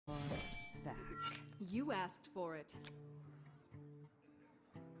You asked for it.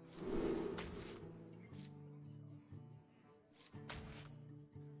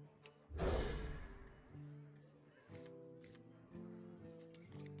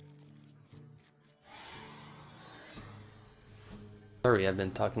 Sorry, I've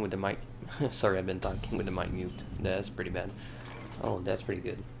been talking with the mic. Sorry, I've been talking with the mic mute. That's pretty bad. Oh, that's pretty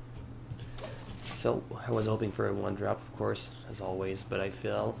good. So, I was hoping for a 1-drop, of course, as always, but I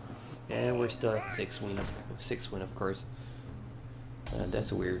fell. And we're still at 6 win, of course.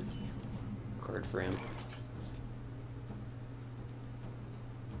 That's a weird card for him.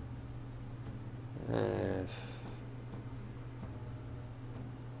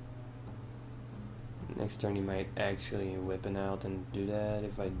 Next turn he might actually weapon out and do that.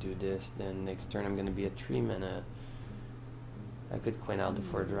 If I do this, then next turn I'm gonna be at 3 mana. I could coin out the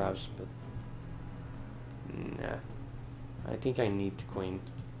 4 drops, but nah. I think I need to coin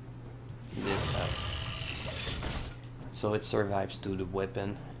this out. So it survives to the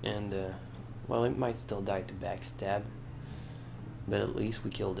weapon, and well, it might still die to backstab, but at least we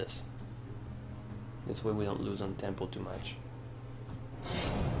kill this. This way we don't lose on tempo too much.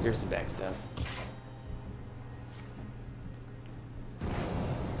 Here's the backstab.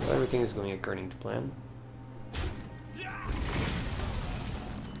 So everything is going according to plan.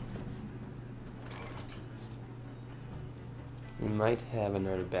 We might have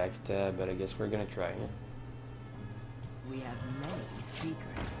another backstab, but I guess we're gonna try it. We have many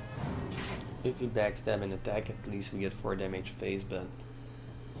secrets. If we backstab and attack, at least we get 4 damage phase, but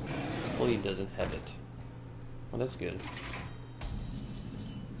well, he doesn't have it. Well, that's good.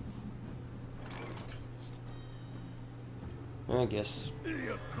 I guess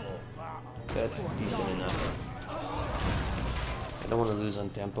that's decent enough. I don't want to lose on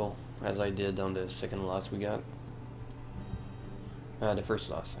tempo, as I did on the second loss we got. The first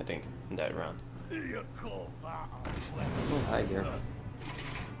loss, I think, in that round. Oh, hi there.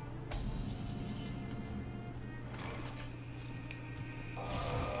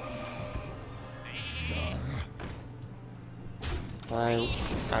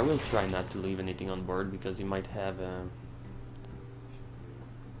 I will try not to leave anything on board because he might have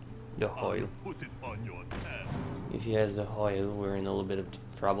the oil. If he has the oil, we're in a little bit of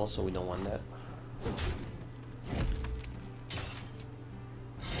trouble, so we don't want that.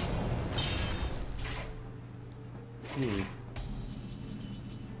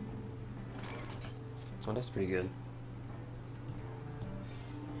 Oh, that's pretty good.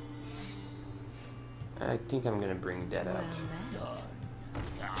 I think I'm gonna bring that out.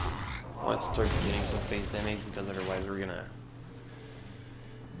 Let's start getting some face damage, because otherwise we're gonna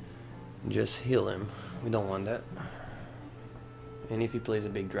just heal him. We don't want that. And if he plays a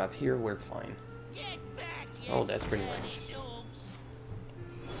big drop here, we're fine. Oh, that's pretty nice.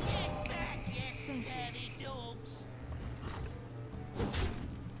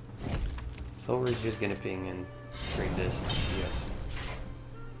 So we're just gonna ping and trade this, yes.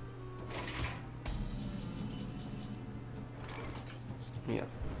 Yeah.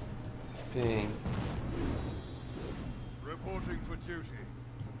 Ping. Reporting for duty.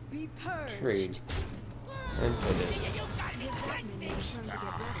 Be purged. Trade. And put it.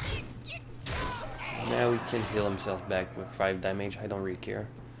 Now he can heal himself back with 5 damage. I don't really care.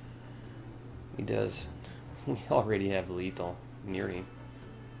 He does. We already have lethal nearly.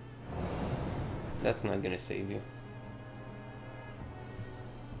 That's not gonna save you.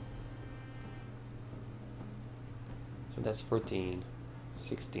 So that's 14,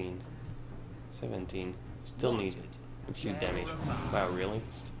 16, 17. Still need a few damage. Wow, really?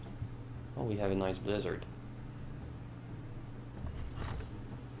 Oh, we have a nice blizzard.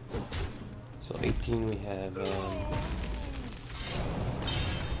 So 18 we have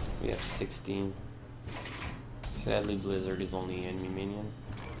 16. Sadly, blizzard is only enemy minion.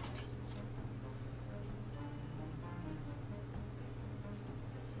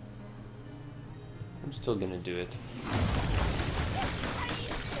 I'm still gonna do it.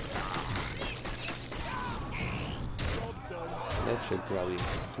 That should probably,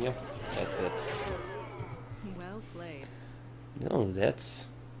 yeah, that's it. Well played. No, that's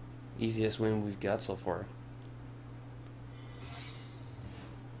easiest win we've got so far.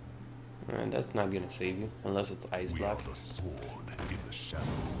 And that's not gonna save you unless it's ice block. The sword in the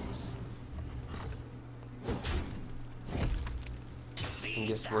shadows. I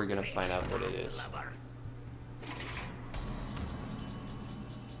guess we're gonna find out what it is.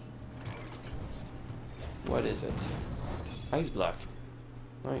 What is it? Ice block.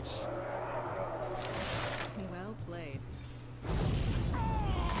 Nice. Well played.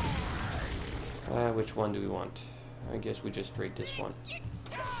 Which one do we want? I guess we just trade this one.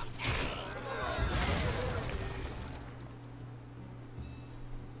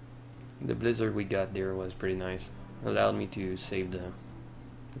 The blizzard we got there was pretty nice. Allowed me to save the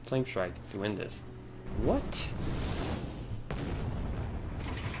flame strike to win this. What?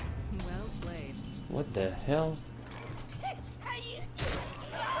 Well played. What the hell?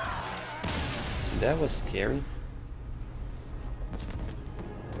 That was scary.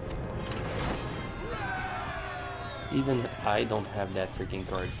 Even I don't have that freaking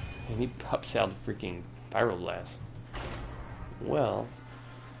cards. And he pops out a freaking pyroblast. Well,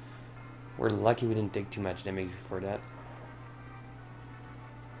 we're lucky we didn't take too much damage before that.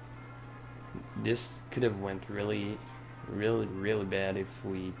 This could have went really bad if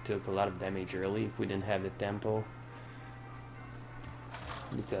we took a lot of damage early, if we didn't have the tempo.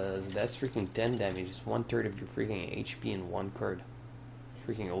 Because that's freaking 10 damage, it's 1/3 of your freaking HP in one card.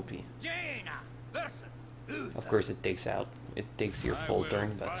 Freaking OP. Of course it takes your full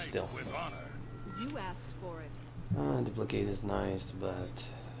turn, but still. You asked for it. Duplicate is nice, but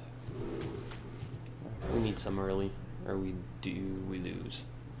we need some early, or we lose.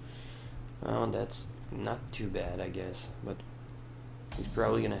 Oh, that's not too bad, I guess, but he's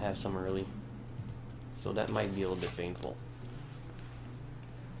probably gonna have some early, so that might be a little bit painful.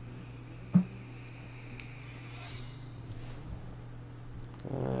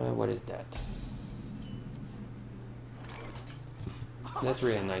 What is that? That's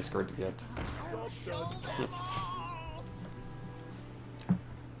really a nice card to get. Yeah.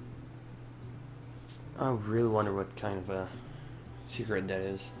 I really wonder what kind of a secret that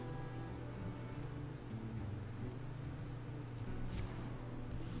is.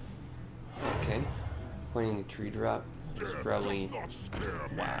 Okay, pointing a 3-drop is probably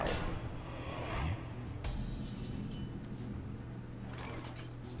wow.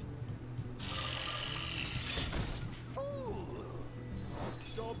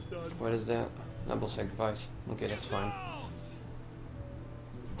 What is that? Double sacrifice. Okay, that's fine.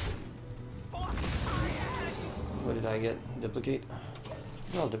 What did I get? Duplicate?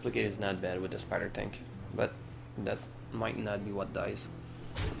 Well, duplicate is not bad with the spider tank, but that might not be what dies.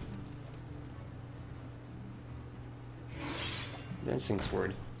 Dancing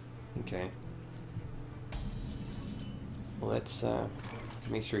sword. Okay. Let's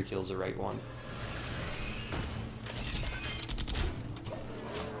make sure he kills the right one.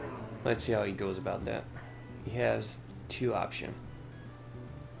 Let's see how he goes about that. He has 2 options.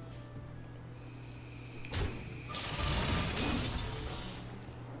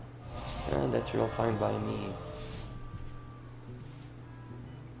 And that's real fine by me.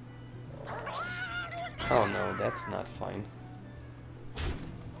 Oh no, that's not fine.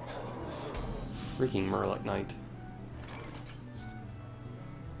 Freaking Murloc Knight.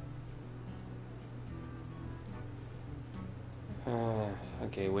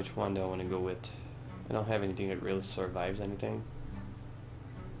 Okay, which one do I want to go with? I don't have anything that really survives anything.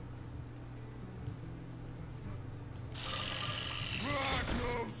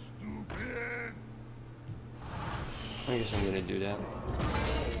 I guess I'm gonna do that.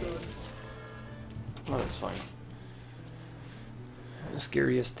 Oh, that's fine. The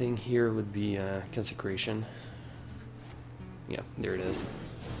scariest thing here would be consecration. Yeah, there it is.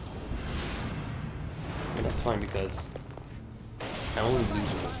 And that's fine because I only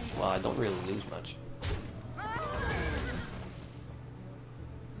lose, well, I don't really lose much.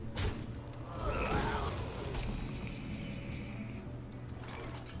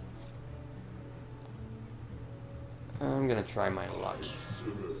 I'm gonna try my luck.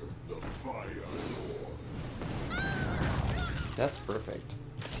 That's perfect.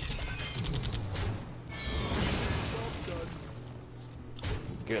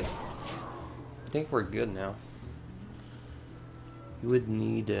 Good. I think we're good now. You would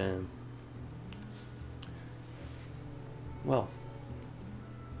need, well,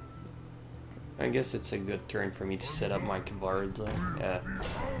 I guess it's a good turn for me to set up my Cavalier,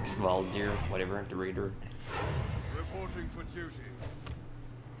 whatever, the Raider. Reporting for duty.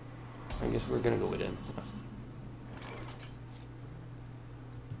 I guess we're gonna go with it.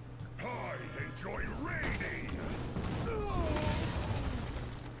 I enjoy raiding.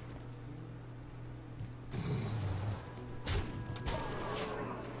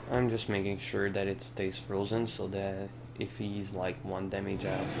 I'm just making sure that it stays frozen so that if he's like 1 damage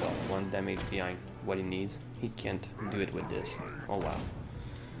out, well, 1 damage behind what he needs, he can't do it with this. Oh wow.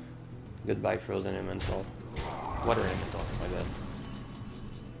 Goodbye frozen elemental. Water elemental, my bad.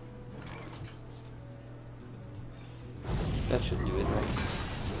 That should do it, right?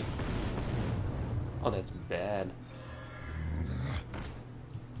 Oh, that's bad.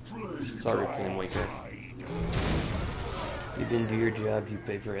 Sorry, Flame Waker. You didn't do your job, you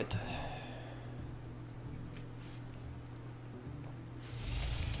pay for it.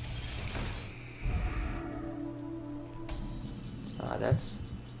 That's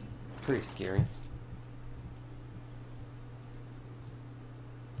pretty scary.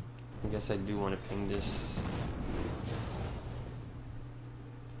 I guess I do want to ping this.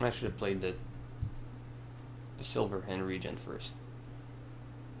 I should have played the Silver Hen Regent first.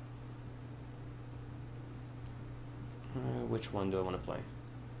 Which one do I want to play?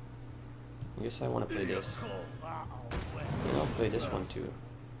 I guess I want to play this. And I'll play this one too.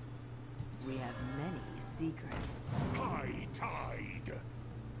 We have many secrets. High tide.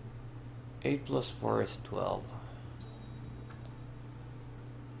 8 plus 4 is 12.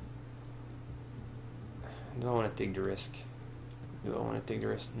 Do I want to take the risk? Do I want to take the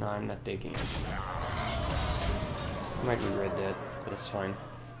risk? No, I'm not taking it. I might regret that, but it's fine.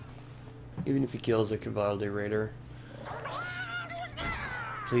 Even if he kills a Cavalry Raider,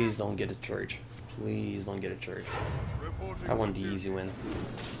 please don't get a charge. Please don't get a charge. I want the easy win.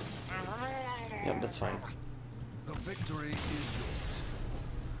 Yep, that's fine. The victory is yours.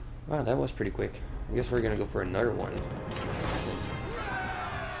 Wow, that was pretty quick. I guess we're gonna go for another one. Since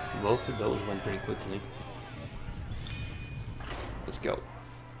both of those went pretty quickly. Let's go.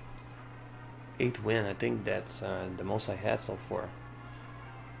 8 win, I think that's the most I had so far.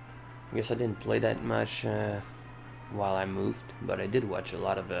 I guess I didn't play that much while I moved, but I did watch a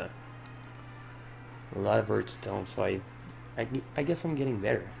lot of Hearthstone, so I guess I'm getting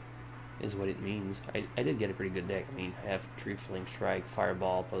better, is what it means. I did get a pretty good deck. I mean, I have 3 Flame Strike,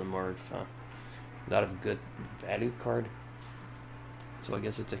 Fireball, Polymorph, a lot of good value card. So I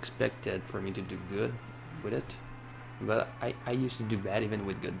guess it's expected for me to do good with it. But I used to do bad even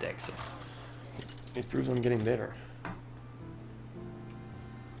with good decks, so it proves I'm getting better.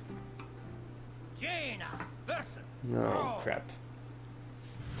 Jaina versus No, crap.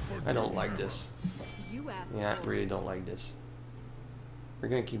 I don't like this. You asked Yeah, I for really don't like this. We're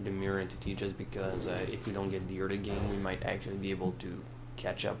gonna keep the mirror entity just because if we don't get the early game, we might actually be able to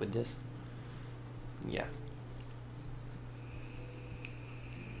catch up with this. Yeah.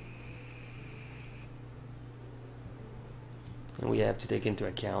 And we have to take into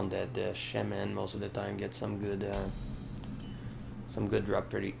account that the Shaman most of the time gets some good drop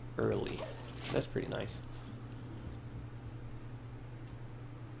pretty early. That's pretty nice.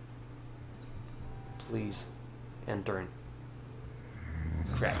 Please, end turn.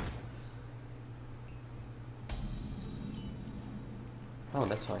 Crap. Oh,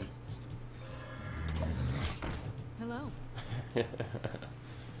 that's fine. Hello.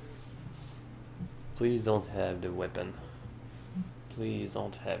 Please don't have the weapon. Please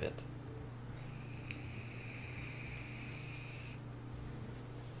don't have it.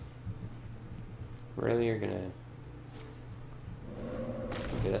 Really, you're gonna...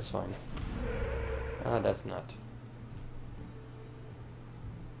 Okay, that's fine. Ah, that's not.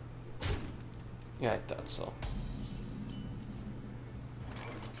 Yeah, I thought so.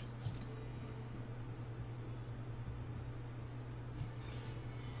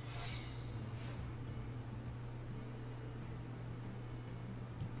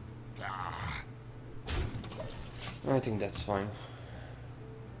 I think that's fine.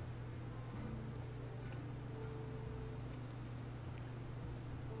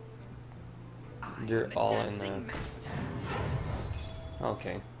 They're all in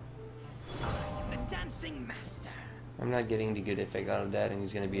okay. the dancing master. I'm not getting the good effect out of that, and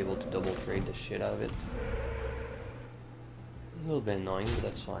he's gonna be able to double trade the shit out of it. A little bit annoying, but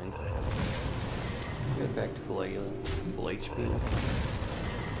that's fine. Get back to full HP.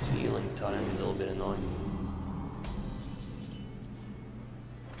 Healing totem is a little bit annoying.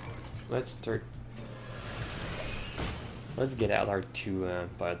 Let's get out our 2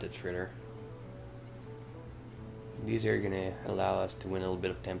 Biotech Trader. These are gonna allow us to win a little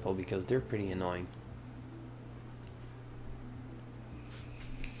bit of tempo because they're pretty annoying.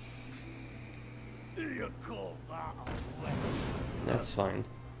 That's fine.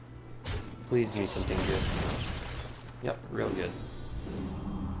 Please give me something good. Yep, real good.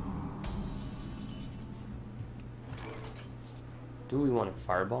 Do we want a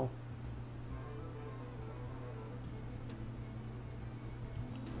fireball?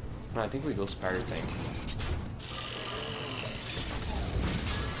 No, I think we go Spider Tank.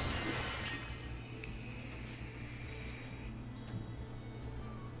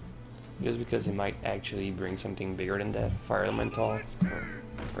 Just because it might actually bring something bigger than that, Fire Elemental,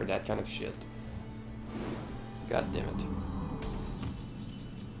 or that kind of shit. God damn it.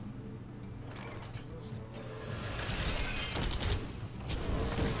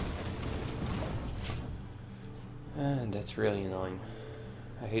 And that's really annoying.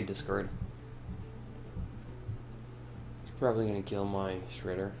 I hate this card. It's probably gonna kill my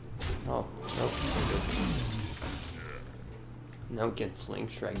Shredder. Oh, nope. Now we can flame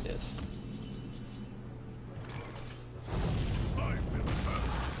strike this.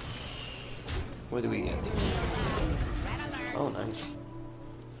 What do we get? Oh, nice.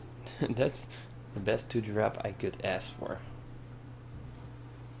 That's the best 2-drop I could ask for.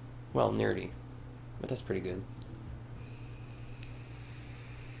 Well, nerdy, but that's pretty good.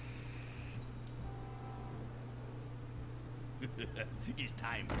 It's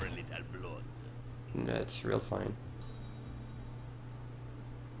time for a little blood. That's real fine.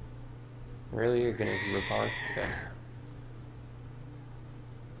 Really? You're gonna repower? Okay.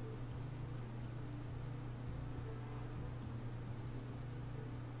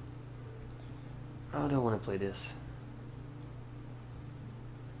 I don't want to play this.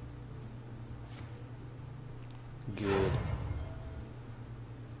 Good.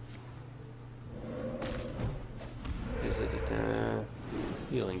 Is it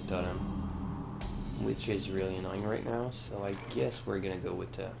healing totem? Which is really annoying right now, so I guess we're gonna go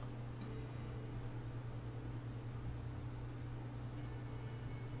with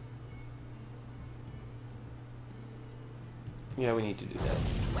yeah, we need to do that.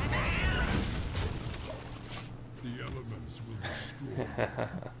 The elements will destroy.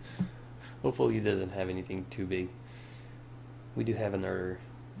 Hopefully he doesn't have anything too big. We do have another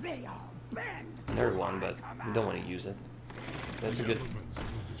one, but we don't want to use it. That's a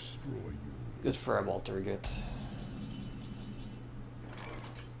good fireball target.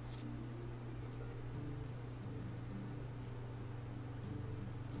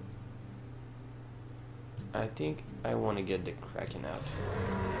 I think I want to get the Kraken out.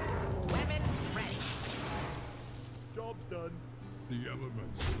 Weapon ready. Job's done. The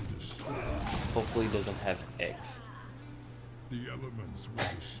elements will destroy. Hopefully he doesn't have eggs. The elements will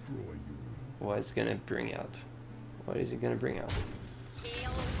destroy you. What is gonna bring out? What is he gonna bring out?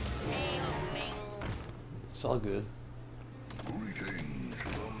 It's all good. Greetings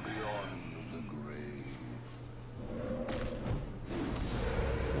from beyond the grave.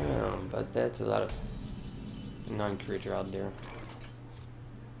 But that's a lot of non-creature out there.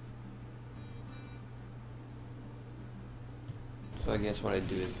 So I guess what I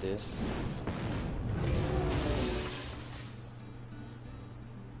do is this.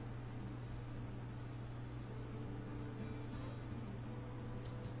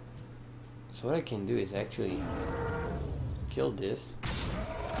 So what I can do is actually kill this.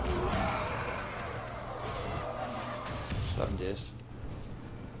 Stop this.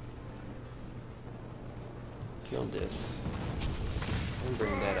 Kill this. And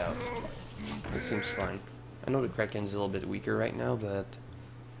bring that out. This seems fine. I know the Kraken's a little bit weaker right now, but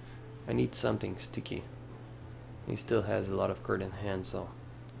I need something sticky. He still has a lot of card in hand, so.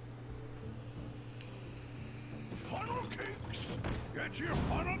 Funnel cakes! Get your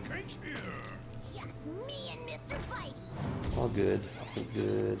funnel cakes here! Just me and Mr. Bitey. All good. All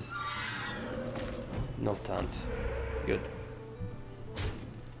good. No taunt. Good.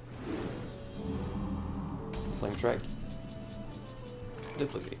 Flame strike.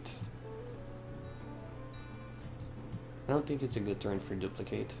 Duplicate. I don't think it's a good turn for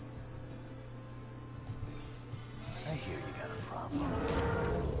duplicate. I hear you got a problem.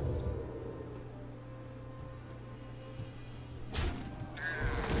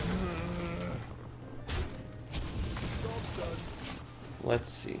 Let's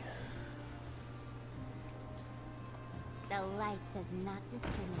see. The light does not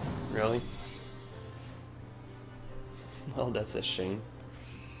discriminate. Really? Well, that's a shame.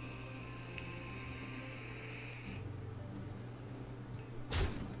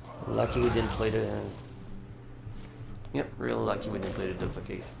 Lucky we didn't play the... Yep, real lucky we didn't play the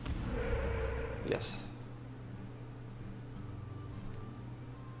duplicate. Yes.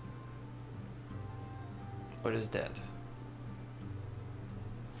 What is that?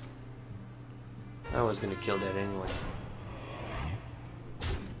 I was gonna kill that anyway.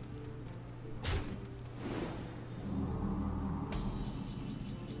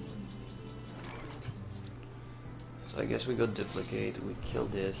 So I guess we go duplicate, we kill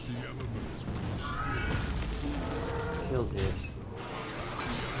this. Kill this.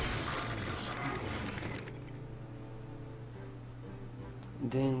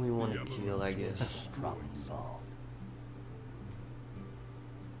 Then we want to kill, I guess. Problem solved.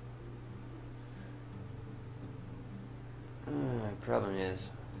 Problem is,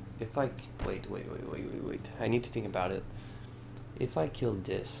 if I wait. I need to think about it. If I kill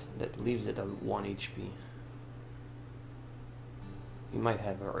this, that leaves it at 1 HP. You might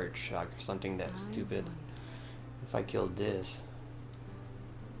have a Earth Shock or something that's stupid. If I kill this,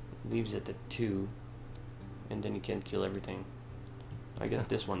 leaves it at 2, and then you can't kill everything. I guess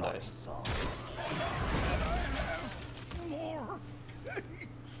this one dies. Solved. More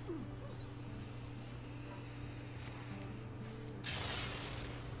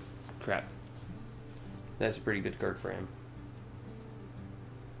Crap. That's a pretty good card for him.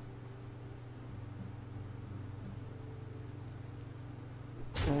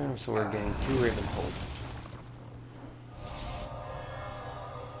 So we're getting 2 Ravenhold.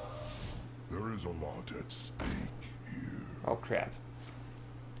 There is a lot at stake here. Oh crap.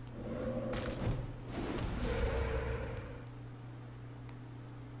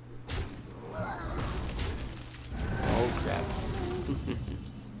 Oh crap.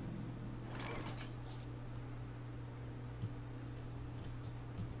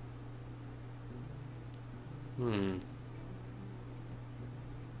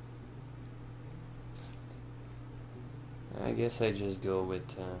 I guess I just go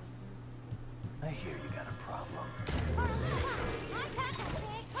with I hear you got a problem.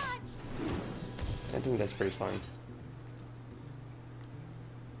 I think that's pretty fine.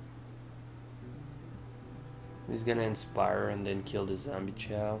 He's gonna inspire and then kill the zombie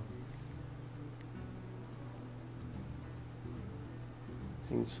chow.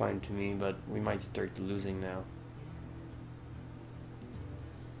 Seems fine to me, but we might start losing now.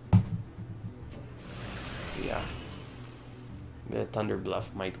 Yeah. The Thunder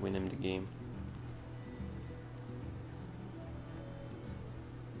Bluff might win him the game.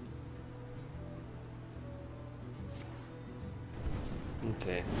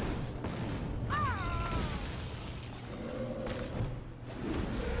 Okay.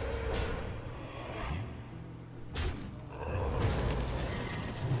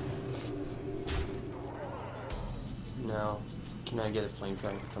 Now, can I get a flame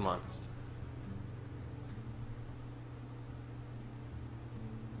dragon? Come on.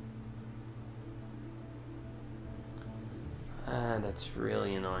 Ah, that's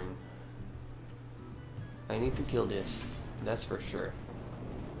really annoying. I need to kill this. That's for sure.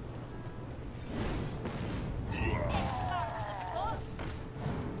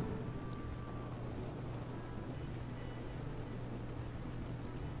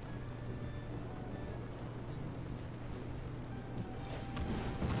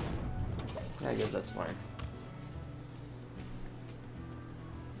 I guess that's fine.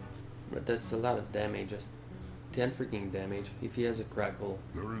 But that's a lot of damage, just 10 freaking damage. If he has a crackle.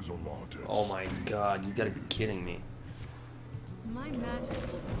 There is a lot at Oh my god, you gotta be kidding me. My magic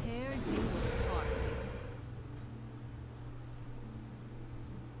will tear you apart.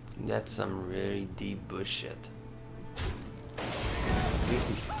 That's some really deep bullshit.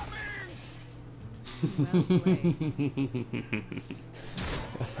 Well played.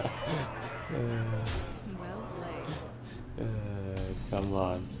 Well played. Come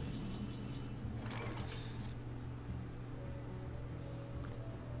on.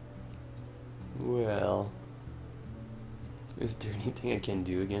 Well, is there anything I can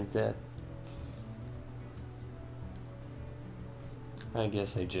do against that? I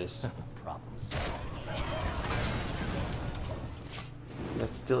guess I just... Problem solved.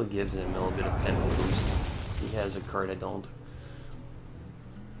 That still gives him a little bit of tempo boost. He has a card I don't.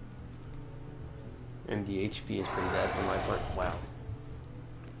 And the HP is pretty bad for my part. Wow.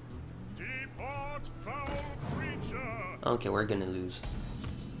 Depart, foul creature! Okay, we're gonna lose.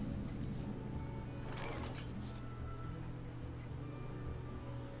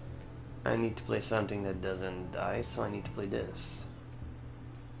 I need to play something that doesn't die, so I need to play this.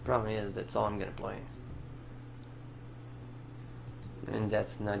 Problem is, that's all I'm gonna play. And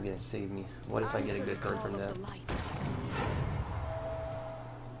that's not gonna save me. What if I get a good card from that?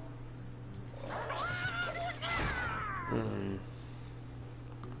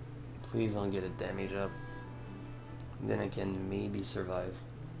 Please don't get a damage up. Then I can maybe survive.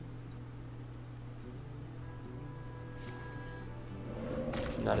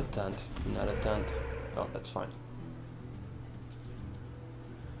 Not a taunt. Not a taunt. Oh, that's fine.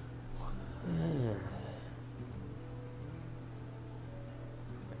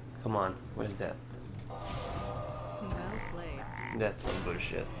 Come on, what is that? Well played. That's some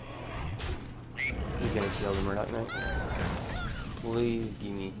bullshit. He's gonna kill the Murdoch Knight. Please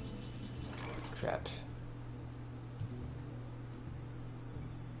give me traps.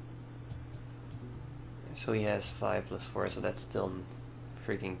 So he has 5 plus 4, so that's still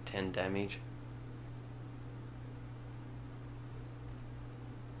freaking 10 damage.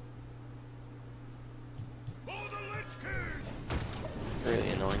 Really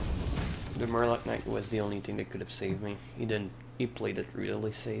annoying. The Murloc Knight was the only thing that could have saved me. He played it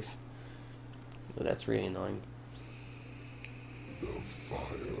really safe. So that's really annoying.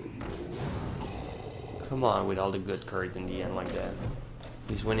 Come on with all the good cards in the end like that.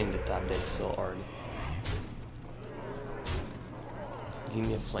 He's winning the top deck so hard. Give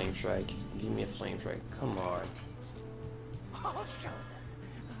me a Flame Strike. Give me a Flame Strike. Come on. I'll show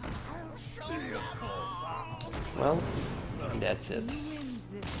them. Well, that's it.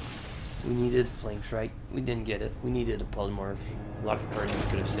 We needed Flame Strike. We didn't get it. We needed a Polymorph. A lot of cards we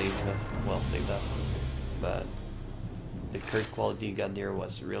could have saved, well, saved us. But the card quality he got there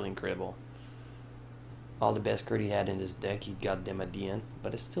was really incredible. All the best card he had in this deck, he got them at the end.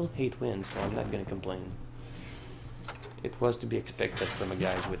 But it's still 8 wins, so I'm not gonna complain. It was to be expected from a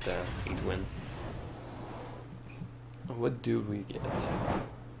guy with 8 win. What do we get?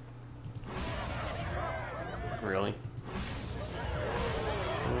 Really?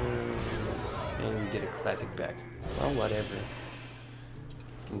 And we get a classic pack. Well, whatever.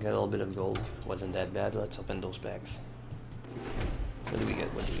 We got a little bit of gold. Wasn't that bad. Let's open those packs. What do we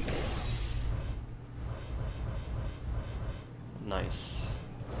get? What do we get? Nice.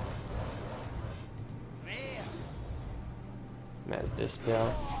 Mass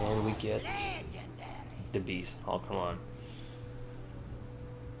Dispel, and we get the Beast. Oh, come on.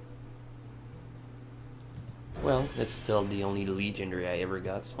 Well, it's still the only legendary I ever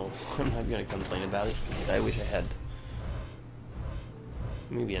got, so I'm not gonna complain about it. But I wish I had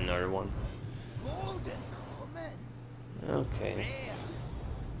maybe another one. Okay.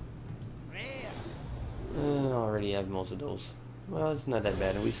 I already have most of those. Well, it's not that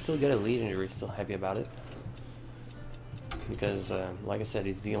bad, and we still get a legendary. Still happy about it because, like I said,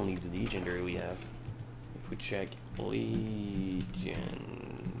 it's the only legendary we have. If we check legendary.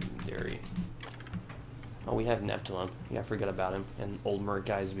 Oh, we have Neptulon. Yeah, I forgot about him. And Old Merc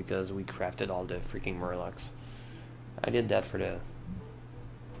guys because we crafted all the freaking Murlocs. I did that for the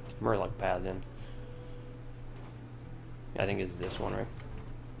Murloc Paladin. I think it's this one, right?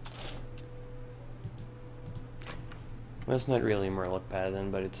 Well, it's not really a Murloc Paladin,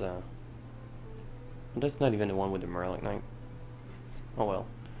 but it's a... That's not even the one with the Murloc Knight. Oh well.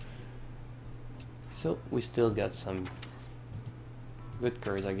 So, we still got some good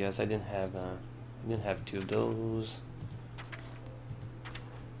cards, I guess. I didn't have 2 of those.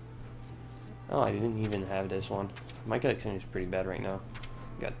 Oh, I didn't even have this one. My collection is pretty bad right now.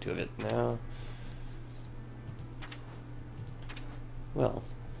 Got 2 of it now. Well,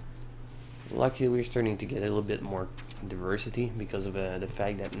 luckily we're starting to get a little bit more diversity because of the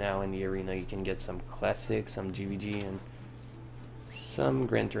fact that now in the arena you can get some classic, some GVG, and some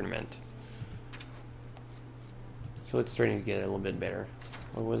Grand Tournament. So it's starting to get a little bit better.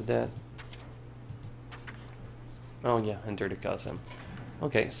 What was that? Oh yeah, enter the custom.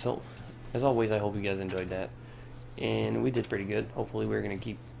 Okay, so as always, I hope you guys enjoyed that, and we did pretty good. Hopefully we're gonna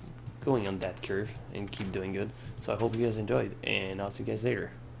keep going on that curve and keep doing good. So I hope you guys enjoyed, and I'll see you guys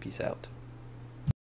later. Peace out.